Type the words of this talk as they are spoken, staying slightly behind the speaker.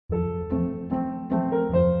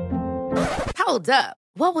Hold up.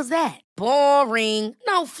 What was that? Boring.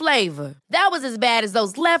 No flavor. That was as bad as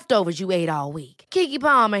those leftovers you ate all week. Keke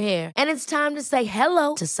Palmer here. And it's time to say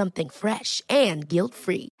hello to something fresh and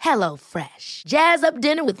guilt-free. Hello Fresh. Jazz up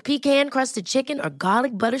dinner with pecan-crusted chicken or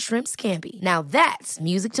garlic butter shrimp scampi. Now that's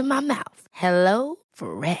music to my mouth. Hello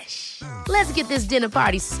Fresh. Let's get this dinner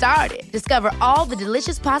party started. Discover all the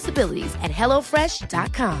delicious possibilities at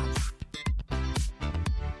hellofresh.com.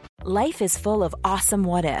 Life is full of awesome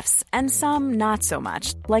what-ifs, and some not so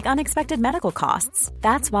much, like unexpected medical costs.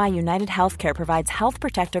 That's why United Healthcare provides Health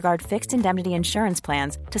Protector Guard fixed indemnity insurance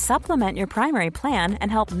plans to supplement your primary plan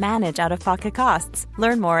and help manage out-of-pocket costs.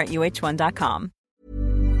 Learn more at uh1.com.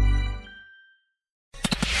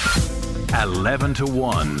 11 to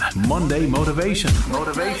 1, Monday Motivation. On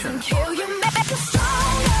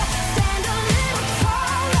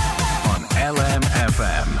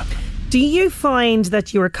LMFM. Do you find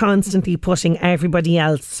that you are constantly putting everybody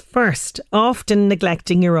else first, often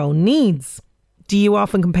neglecting your own needs? Do you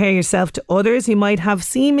often compare yourself to others who might have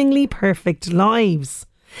seemingly perfect lives?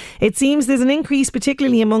 It seems there's an increase,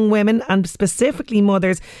 particularly among women and specifically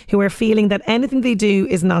mothers, who are feeling that anything they do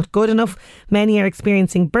is not good enough. Many are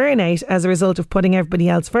experiencing burnout as a result of putting everybody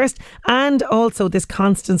else first, and also this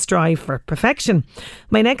constant strive for perfection.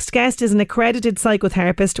 My next guest is an accredited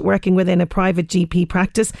psychotherapist working within a private GP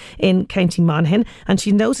practice in County Monaghan, and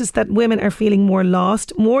she noticed that women are feeling more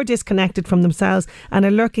lost, more disconnected from themselves, and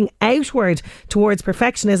are looking outward towards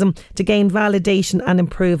perfectionism to gain validation and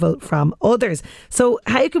approval from others. So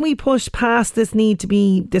how can we push past this need to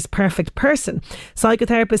be this perfect person?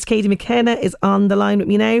 Psychotherapist Katie McKenna is on the line with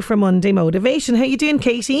me now for Monday Motivation. How are you doing,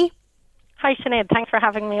 Katie? Hi Sinead, thanks for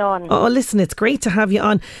having me on. Oh, listen, it's great to have you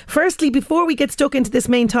on. Firstly, before we get stuck into this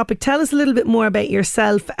main topic, tell us a little bit more about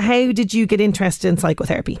yourself. How did you get interested in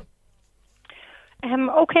psychotherapy?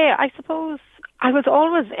 Okay, I suppose I was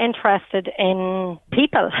always interested in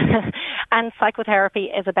people and psychotherapy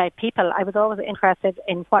is about people. I was always interested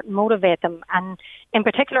in what motivates them, and in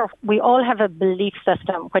particular we all have a belief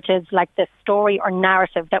system, which is like the story or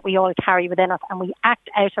narrative that we all carry within us, and we act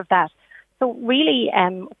out of that. So really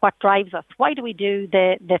what drives us? Why do we do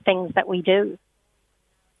the things that we do?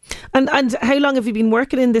 And how long have you been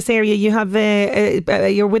working in this area? You have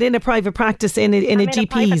you're within a private practice in a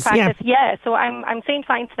GP's. Yeah. So I'm seeing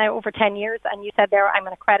clients now over 10 years, and you said there I'm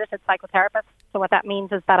an accredited psychotherapist. So what that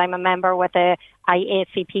means is that I'm a member with the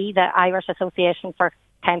IACP, the Irish Association for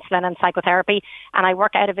Counselling and Psychotherapy, and I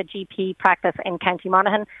work out of a GP practice in County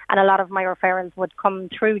Monaghan, and a lot of my referrals would come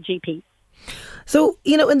through GP. So,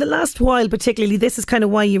 you know, in the last while particularly, this is kind of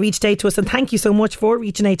why you reached out to us, and thank you so much for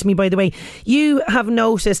reaching out to me, by the way. You have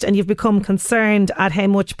noticed and you've become concerned at how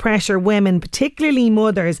much pressure women, particularly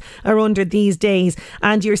mothers, are under these days,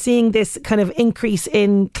 and you're seeing this kind of increase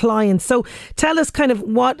in clients. So tell us kind of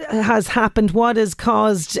what has happened, what has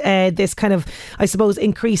caused this kind of, I suppose,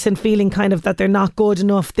 increase in feeling kind of that they're not good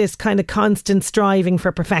enough, this kind of constant striving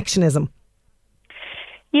for perfectionism.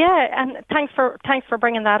 Yeah, and thanks for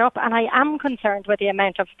bringing that up. And I am concerned with the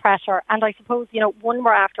amount of pressure. And I suppose, you know, one,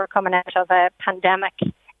 we're after coming out of a pandemic,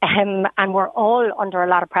 and we're all under a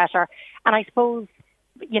lot of pressure. And I suppose,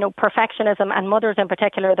 you know, perfectionism, and mothers in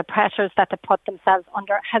particular, the pressures that they put themselves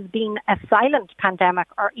under, has been a silent pandemic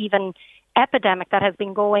or even epidemic that has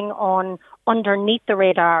been going on underneath the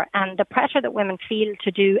radar. And the pressure that women feel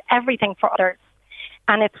to do everything for others.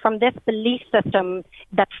 And it's from this belief system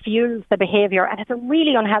that fuels the behaviour. And it's a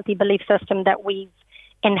really unhealthy belief system that we've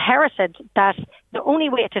inherited, that the only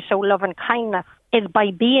way to show love and kindness is by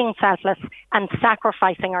being selfless and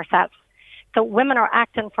sacrificing ourselves. So women are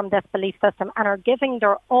acting from this belief system and are giving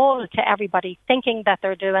their all to everybody, thinking that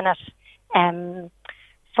they're doing it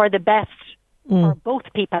for the best for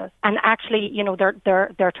both people. And actually, you know,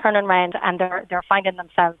 they're turning around and they're finding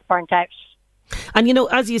themselves burnt out. And, you know,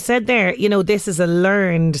 as you said there, you know, this is a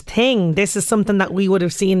learned thing. This is something that we would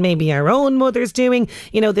have seen maybe our own mothers doing,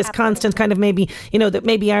 you know, this constant kind of maybe, you know, that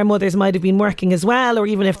maybe our mothers might have been working as well, or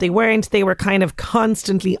even if they weren't, they were kind of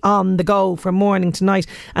constantly on the go from morning to night.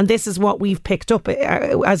 And this is what we've picked up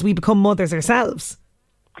as we become mothers ourselves.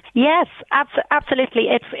 Yes, absolutely.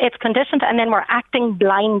 It's conditioned, and then we're acting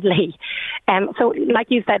blindly. So like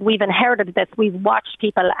you said, we've inherited this. We've watched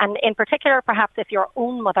people, and in particular, perhaps if your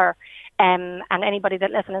own mother, and anybody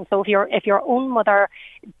that listening, so if your own mother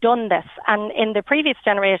done this, and in the previous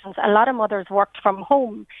generations, a lot of mothers worked from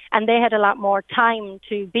home, and they had a lot more time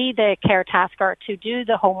to be the caretaker, to do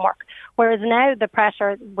the homework. Whereas now the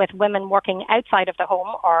pressure with women working outside of the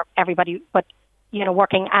home, or everybody, but you know,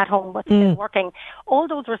 working at home but still working, all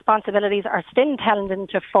those responsibilities are still intended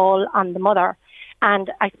to fall on the mother.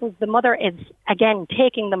 And I suppose the mother is, again,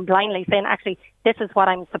 taking them blindly, saying, actually, this is what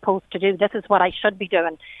I'm supposed to do. This is what I should be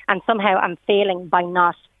doing. And somehow I'm failing by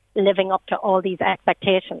not living up to all these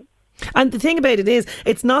expectations. And the thing about it is,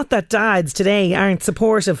 it's not that dads today aren't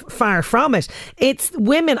supportive, far from it. It's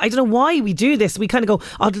women. I don't know why we do this. We kind of go,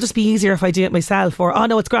 oh, it'll just be easier if I do it myself, or, oh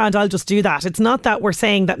no, it's grand, I'll just do that. It's not that we're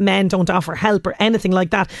saying that men don't offer help or anything like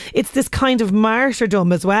that. It's this kind of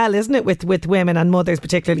martyrdom as well, isn't it, with women and mothers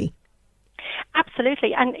particularly?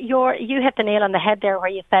 Absolutely. And you hit the nail on the head there where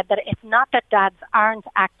you said that it's not that dads aren't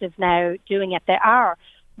active now doing it. They are.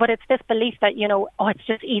 But it's this belief that, it's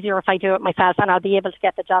just easier if I do it myself and I'll be able to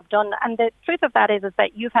get the job done. And the truth of that is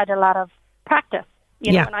that you've had a lot of practice.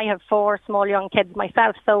 And I have 4 small young kids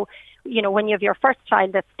myself. So, when you have your first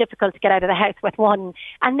child, it's difficult to get out of the house with one.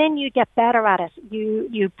 And then you get better at it.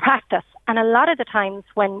 You practice. And a lot of the times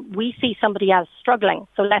when we see somebody else struggling,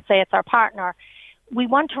 so let's say it's our partner, we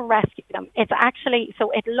want to rescue them. It's actually, so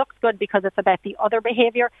it looks good because it's about the other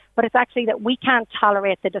behaviour, but it's actually that we can't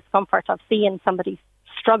tolerate the discomfort of seeing somebody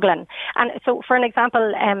struggling. And so, for an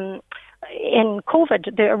example, in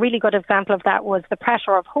COVID, a really good example of that was the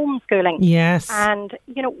pressure of homeschooling. Yes. And,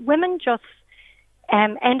 women just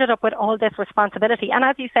ended up with all this responsibility. And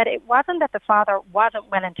as you said, it wasn't that the father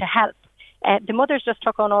wasn't willing to help. The mothers just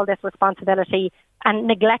took on all this responsibility and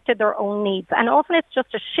neglected their own needs. And often it's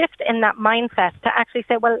just a shift in that mindset to actually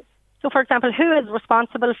say, well, so for example, who is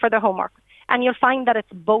responsible for the homework? And you'll find that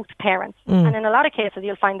it's both parents. And in a lot of cases,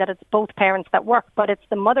 you'll find that it's both parents that work, but it's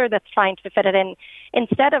the mother that's trying to fit it in.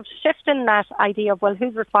 Instead of shifting that idea of, well,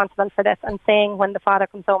 who's responsible for this, and saying when the father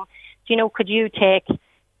comes home, could you take,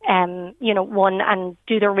 one and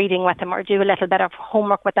do the reading with him or do a little bit of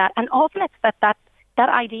homework with that? And often it's that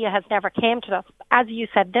idea has never came to us. As you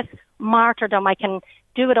said, this martyrdom, I can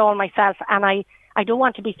do it all myself, and I don't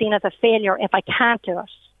want to be seen as a failure if I can't do it.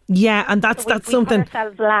 Yeah, and that's something. Put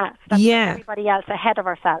ourselves last. That's everybody else ahead of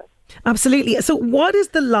ourselves. Absolutely. So, what is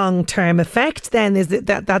the long-term effect then? Is it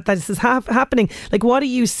that this is happening? Like, what are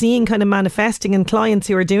you seeing kind of manifesting in clients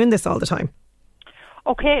who are doing this all the time?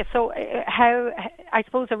 Okay, so how I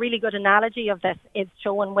suppose a really good analogy of this is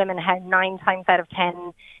showing women how 9 times out of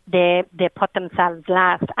 10 they put themselves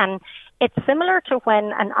last, and it's similar to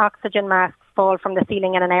when an oxygen mask falls from the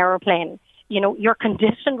ceiling in an aeroplane. Your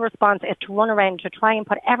conditioned response is to run around to try and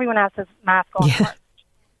put everyone else's mask on first.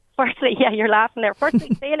 Firstly, you're laughing there.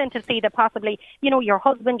 Firstly, failing to see that possibly, your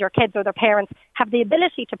husband, your kids or their parents have the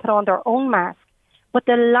ability to put on their own mask. But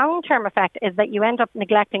the long-term effect is that you end up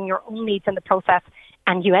neglecting your own needs in the process,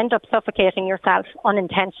 and you end up suffocating yourself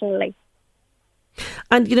unintentionally.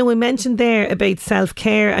 And, we mentioned there about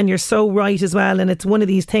self-care, and you're so right as well. And it's one of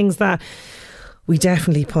these things that we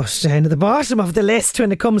definitely put down at the bottom of the list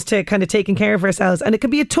when it comes to kind of taking care of ourselves. And it can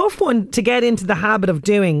be a tough one to get into the habit of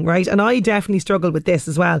doing, right? And I definitely struggle with this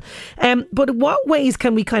as well. But in what ways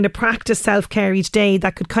can we kind of practice self-care each day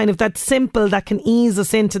that could that's simple, that can ease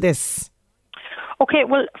us into this? Okay,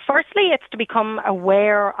 well, firstly, it's to become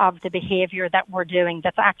aware of the behaviour that we're doing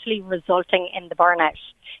that's actually resulting in the burnout.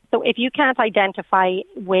 So if you can't identify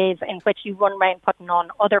ways in which you run around putting on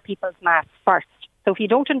other people's masks first, so if you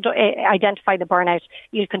don't identify the burnout,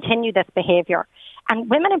 you'll continue this behaviour.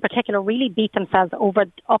 And women in particular really beat themselves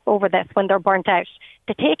up over this when they're burnt out.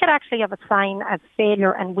 They take it actually as a sign as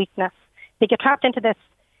failure and weakness. They get trapped into this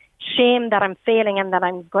shame that I'm failing and that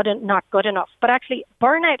I'm not good enough. But actually,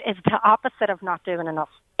 burnout is the opposite of not doing enough.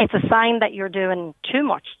 It's a sign that you're doing too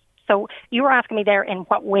much. So you were asking me there in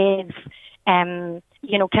what ways,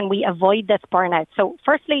 can we avoid this burnout? So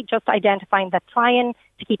firstly, just identifying that trying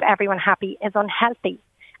to keep everyone happy is unhealthy.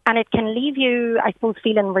 And it can leave you, I suppose,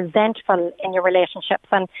 feeling resentful in your relationships.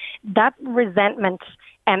 And that resentment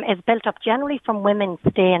is built up generally from women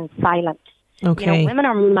staying silent. Okay. Women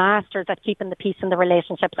are masters at keeping the peace in the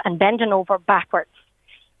relationships and bending over backwards.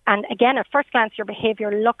 And again, at first glance, your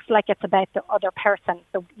behaviour looks like it's about the other person.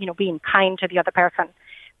 So, being kind to the other person.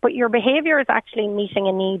 But your behaviour is actually meeting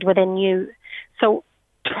a need within you. So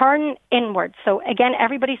turn inward. So again,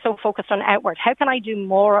 everybody's so focused on outward. How can I do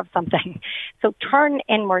more of something? So turn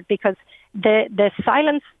inward, because the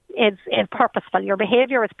silence is purposeful. Your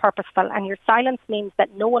behaviour is purposeful, and your silence means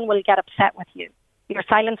that no one will get upset with you. Your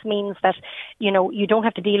silence means that, you don't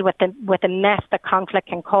have to deal with the mess that conflict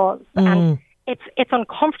can cause. And it's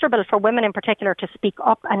uncomfortable for women in particular to speak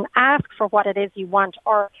up and ask for what it is you want,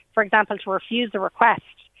 or, for example, to refuse a request.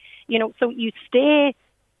 So you stay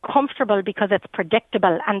comfortable because it's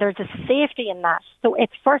predictable, and there's a safety in that. So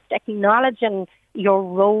it's first acknowledging your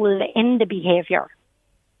role in the behaviour.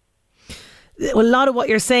 a lot of what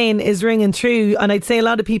you're saying is ringing true, and I'd say a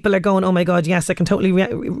lot of people are going, oh my God, yes, I can totally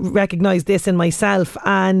recognise this in myself.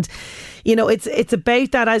 And you know, it's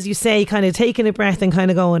about that, as you say, kind of taking a breath and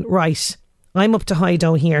kind of going, right, I'm up to high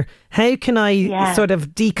dough here. How can I sort of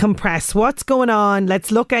decompress? What's going on?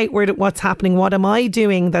 Let's look outward at what's happening. What am I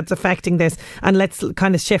doing that's affecting this? And let's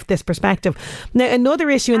kind of shift this perspective. Now, another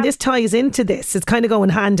issue, and this ties into this, it's kind of going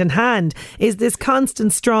hand in hand, is this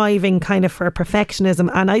constant striving kind of for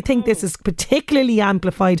perfectionism. And I think this is particularly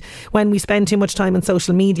amplified when we spend too much time on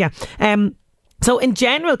social media. So in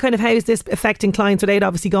general, kind of how is this affecting clients without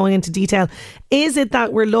obviously going into detail? Is it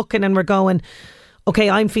that we're looking and we're going, okay,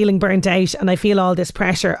 I'm feeling burnt out and I feel all this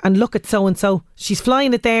pressure, and look at so-and-so, she's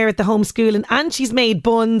flying it there at the homeschooling, and she's made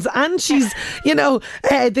buns, and she's, you know,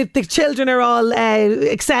 the children are all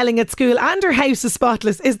excelling at school, and her house is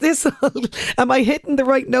spotless. Is this all, am I hitting the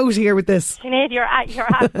right note here with this? Sinead, you're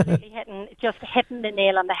absolutely hitting the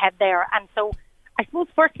nail on the head there. And so I suppose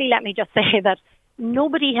firstly, let me just say that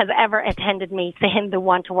nobody has ever attended me saying they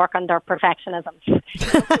want to work on their perfectionism.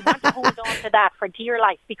 They want to hold on to that for dear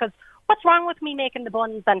life, because what's wrong with me making the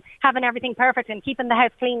buns and having everything perfect and keeping the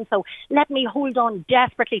house clean? So let me hold on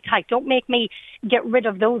desperately tight. Don't make me get rid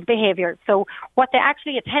of those behaviours. So what they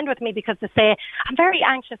actually attend with me because they say, I'm very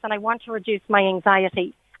anxious and I want to reduce my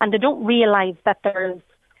anxiety. And they don't realise that there's,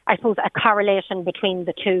 I suppose, a correlation between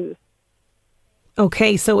the two.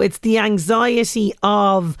 Okay, so it's the anxiety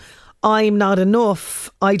of I'm not enough,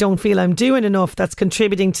 I don't feel I'm doing enough, that's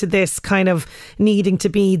contributing to this kind of needing to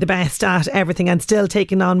be the best at everything and still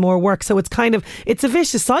taking on more work. So it's kind of, it's a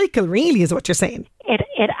vicious cycle really, is what you're saying. It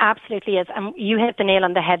absolutely is. And you hit the nail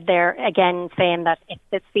on the head there again, saying that it's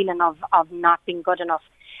this feeling of not being good enough.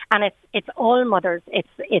 And it's all mothers,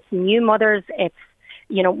 it's new mothers, it's,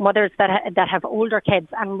 you know, mothers that have older kids.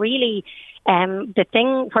 And really the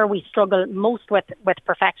thing where we struggle most with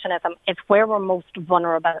perfectionism is where we're most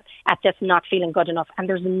vulnerable at this not feeling good enough. And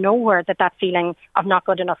there's nowhere that feeling of not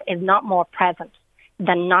good enough is not more present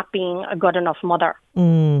than not being a good enough mother.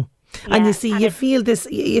 Yeah, and you see, you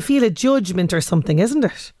feel a judgment or something, isn't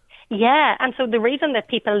it? Yeah, and so the reason that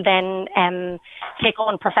people then take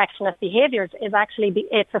on perfectionist behaviours is actually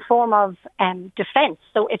it's a form of defence.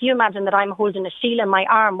 So if you imagine that I'm holding a shield in my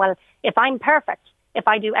arm, well, if I'm perfect, if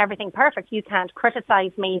I do everything perfect, you can't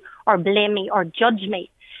criticise me or blame me or judge me.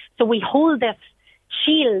 So we hold this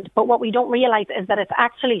shield, but what we don't realise is that it's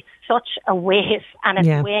actually such a weight, and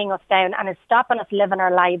it's weighing us down and it's stopping us living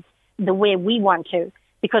our lives the way we want to,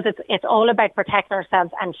 because it's all about protecting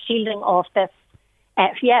ourselves and shielding off this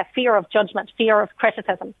fear of judgment, fear of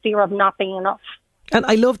criticism, fear of not being enough. And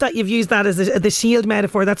I love that you've used that as the shield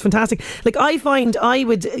metaphor. That's fantastic. Like, I find I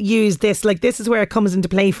would use this, like, this is where it comes into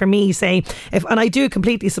play for me, say, and I do it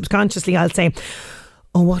completely subconsciously, I'll say,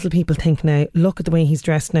 oh, what'll people think now? Look at the way he's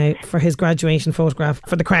dressed now for his graduation photograph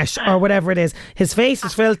for the creche or whatever it is. His face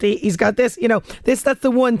is filthy. He's got this, you know, that's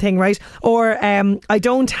the one thing, right? Or I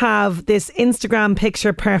don't have this Instagram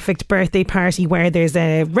picture perfect birthday party where there's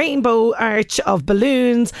a rainbow arch of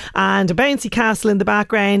balloons and a bouncy castle in the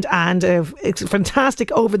background and a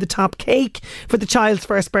fantastic over the top cake for the child's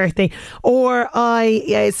first birthday. Or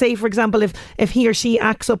I say, for example, if he or she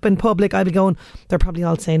acts up in public, I'll be going, they're probably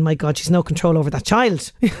all saying, my God, she's no control over that child.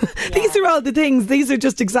 These are all the things. These are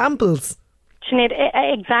just examples. Sinead,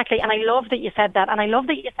 exactly. And I love that you said that. And I love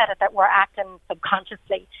that you said it, that we're acting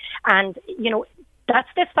subconsciously. And, you know, that's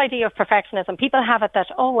this idea of perfectionism. People have it that,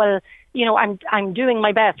 oh, well, you know, I'm doing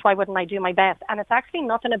my best. Why wouldn't I do my best? And it's actually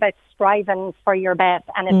nothing about striving for your best.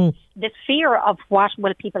 And it's this fear of what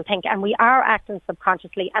will people think. And we are acting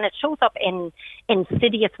subconsciously. And it shows up in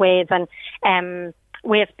insidious ways. And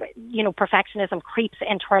ways, you know, perfectionism creeps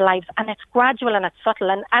into our lives, and it's gradual and it's subtle.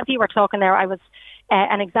 And as you were talking there, I was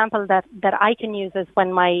an example that I can use is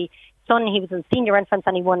when my son, he was in senior infants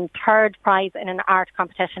and he won third prize in an art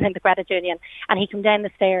competition in the credit union, and he came down the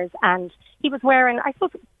stairs and he was wearing, I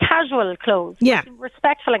suppose, casual clothes,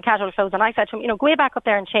 respectful and casual clothes. And I said to him, you know, go way back up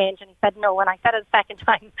there and change. And he said no, and I said it a second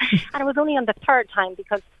time, and it was only on the third time,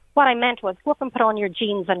 because what I meant was, go up and put on your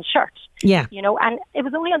jeans and shirt. Yeah. You know, and it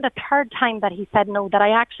was only on the third time that he said no that I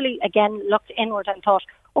actually, again, looked inward and thought,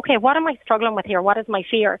 okay, what am I struggling with here? What is my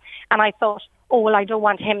fear? And I thought, oh, well, I don't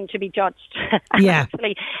want him to be judged. And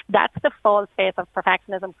actually, that's the false faith of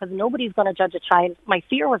perfectionism, because nobody's going to judge a child. My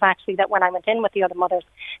fear was actually that when I went in with the other mothers,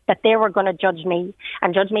 that they were going to judge me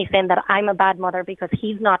and judge me, saying that I'm a bad mother because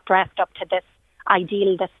he's not dressed up to this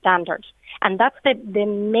ideal, this standard. And that's the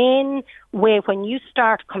main way. When you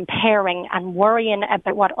start comparing and worrying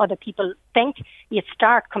about what other people think, you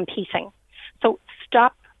start competing. So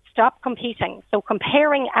stop stop competing. So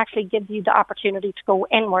comparing actually gives you the opportunity to go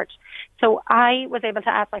inward. So I was able to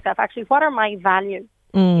ask myself, actually, what are my values?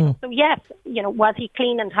 So yes, was he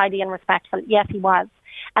clean and tidy and respectful? Yes, he was.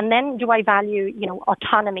 And then do I value,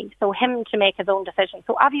 autonomy? So him to make his own decisions.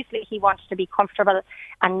 So obviously he wants to be comfortable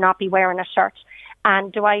and not be wearing a shirt.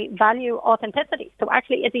 And do I value authenticity? So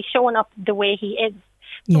actually, is he showing up the way he is?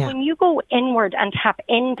 So when you go inward and tap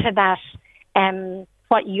into that,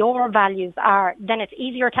 what your values are, then it's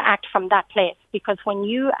easier to act from that place. Because when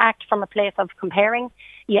you act from a place of comparing,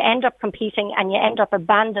 you end up competing and you end up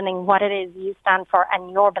abandoning what it is you stand for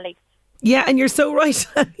and your beliefs. Yeah, and you're so right.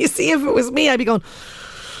 You see, if it was me, I'd be going,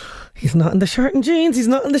 he's not in the shirt and jeans. He's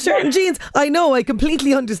not in the shirt and jeans. I know, I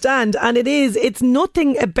completely understand. And it's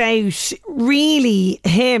nothing about really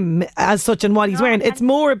him as such and what he's wearing. It's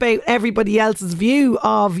more about everybody else's view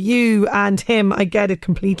of you and him. I get it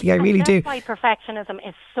completely. I really do. That's why perfectionism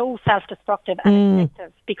is so self-destructive and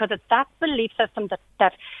addictive, because it's that belief system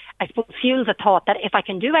that I suppose fuels a thought that if I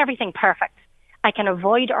can do everything perfect, I can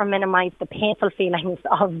avoid or minimise the painful feelings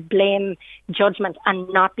of blame, judgment and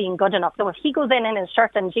not being good enough. So if he goes in his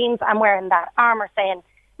shirt and jeans, I'm wearing that armour saying,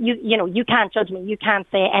 you can't judge me, you can't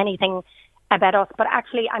say anything about us. But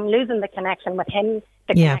actually I'm losing the connection with him,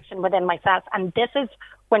 the connection within myself. And this is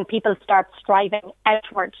when people start striving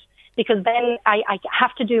outwards, because then I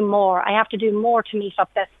have to do more. I have to do more to meet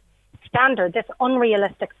up this standard, this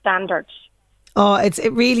unrealistic standard. Oh, it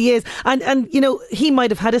really is. And he might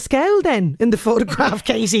have had a scowl then in the photograph,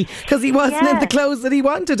 Katie, because he wasn't in the clothes that he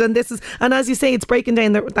wanted. And as you say, it's breaking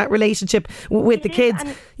down that relationship with the kids,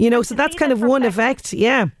 so that's kind of one effect.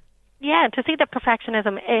 Yeah. Yeah, to see that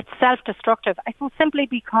perfectionism, it's self-destructive. I suppose simply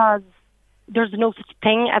because there's no such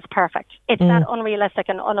thing as perfect. It's that unrealistic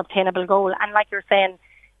and unobtainable goal. And like you're saying,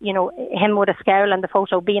 him with a scowl in the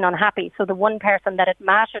photo being unhappy. So the one person that it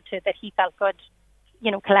mattered to, that he felt good,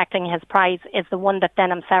 collecting his prize, is the one that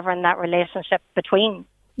then I'm severing that relationship between.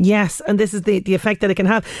 Yes, and this is the effect that it can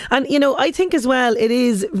have. And, I think as well, it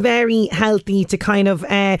is very healthy to kind of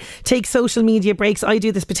take social media breaks. I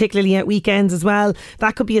do this particularly at weekends as well.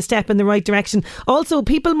 That could be a step in the right direction. Also,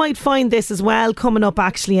 people might find this as well coming up,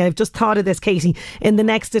 actually. I've just thought of this, Katie, in the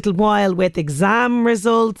next little while with exam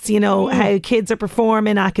results, how kids are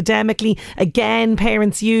performing academically. Again,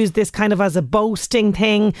 parents use this kind of as a boasting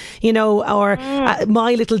thing, or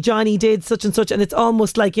my little Johnny did such and such. And it's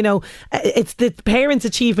almost like, it's the parents'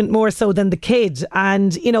 achievement more so than the kid.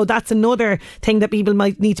 And, that's another thing that people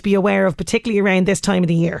might need to be aware of, particularly around this time of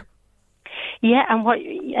the year. Yeah, and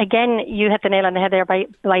again, you hit the nail on the head there by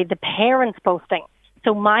the parents boasting.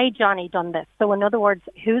 So my Johnny done this. So in other words,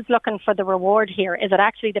 who's looking for the reward here? Is it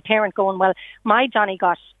actually the parent going, well, my Johnny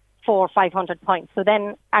got 400 or 500 points. So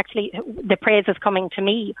then actually the praise is coming to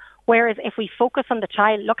me. Whereas if we focus on the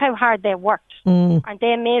child, look how hard they worked. Aren't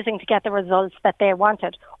they amazing to get the results that they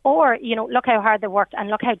wanted? Or, look how hard they worked and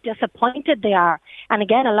look how disappointed they are. And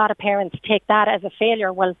again, a lot of parents take that as a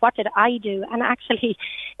failure. Well, what did I do? And actually,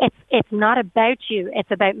 it's not about you.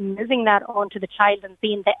 It's about moving that on to the child and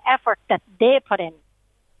seeing the effort that they put in.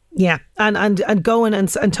 Yeah, and going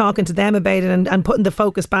and talking to them about it and putting the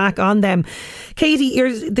focus back on them. Katie,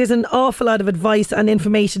 there's an awful lot of advice and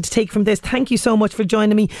information to take from this. Thank you so much for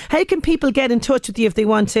joining me. How can people get in touch with you if they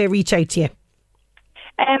want to reach out to you?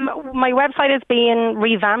 My website is being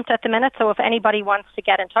revamped at the minute, so if anybody wants to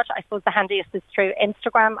get in touch, I suppose the handiest is through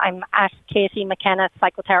Instagram. I'm at Katie McKenna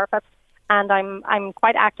Psychotherapist, and I'm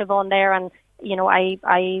quite active on there. And you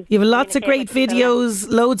have lots of great videos,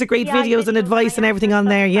 loads of great videos and advice and everything on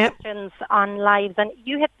there. Yeah, questions on lives, and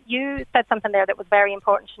you said something there that was very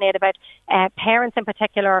important, Sinead, about parents in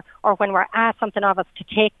particular, or when we're asked something of us, to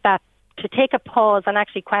take a pause and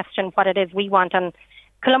actually question what it is we want. And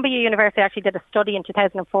Columbia University actually did a study in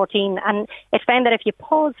 2014, and it found that if you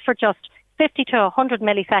pause for just 50 to 100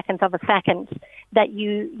 milliseconds of a second, that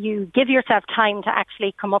you give yourself time to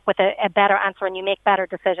actually come up with a better answer and you make better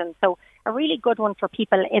decisions. So a really good one for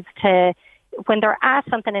people is to, when they're asked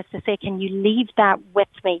something, is to say, can you leave that with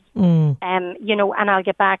me? And I'll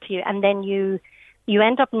get back to you. And then you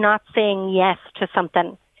end up not saying yes to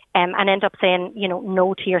something and end up saying,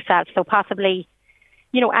 no to yourself. So possibly,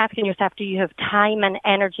 asking yourself, do you have time and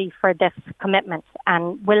energy for this commitment?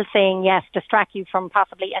 And will saying yes distract you from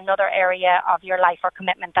possibly another area of your life or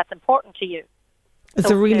commitment that's important to you? It's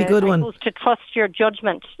a really good one. To trust your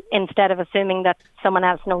judgment instead of assuming that someone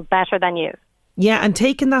else knows better than you. Yeah, and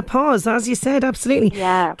taking that pause, as you said, absolutely.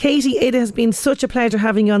 Yeah. Katie, it has been such a pleasure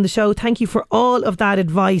having you on the show. Thank you for all of that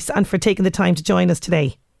advice and for taking the time to join us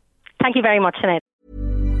today. Thank you very much, Sinead.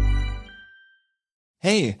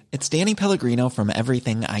 Hey, it's Danny Pellegrino from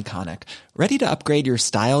Everything Iconic. Ready to upgrade your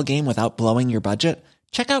style game without blowing your budget?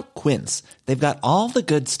 Check out Quince. They've got all the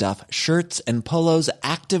good stuff, shirts and polos,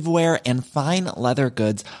 activewear, and fine leather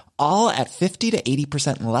goods, all at 50 to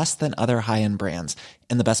 80% less than other high-end brands.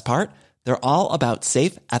 And the best part? They're all about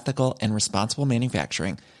safe, ethical, and responsible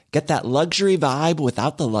manufacturing. Get that luxury vibe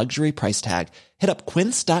without the luxury price tag. Hit up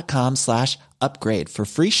quince.com/upgrade for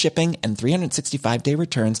free shipping and 365-day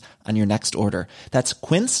returns on your next order. That's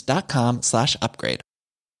quince.com/upgrade.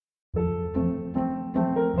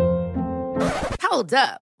 Hold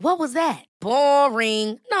up. What was that?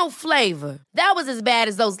 Boring. No flavor. That was as bad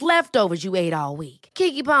as those leftovers you ate all week.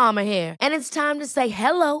 Keke Palmer here, and it's time to say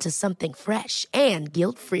hello to something fresh and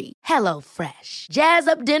guilt-free. Hello Fresh. Jazz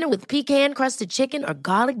up dinner with pecan-crusted chicken or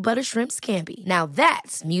garlic butter shrimp scampi. Now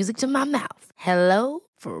that's music to my mouth. Hello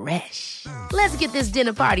Fresh. Let's get this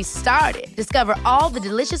dinner party started. Discover all the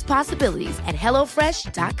delicious possibilities at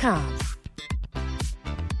HelloFresh.com.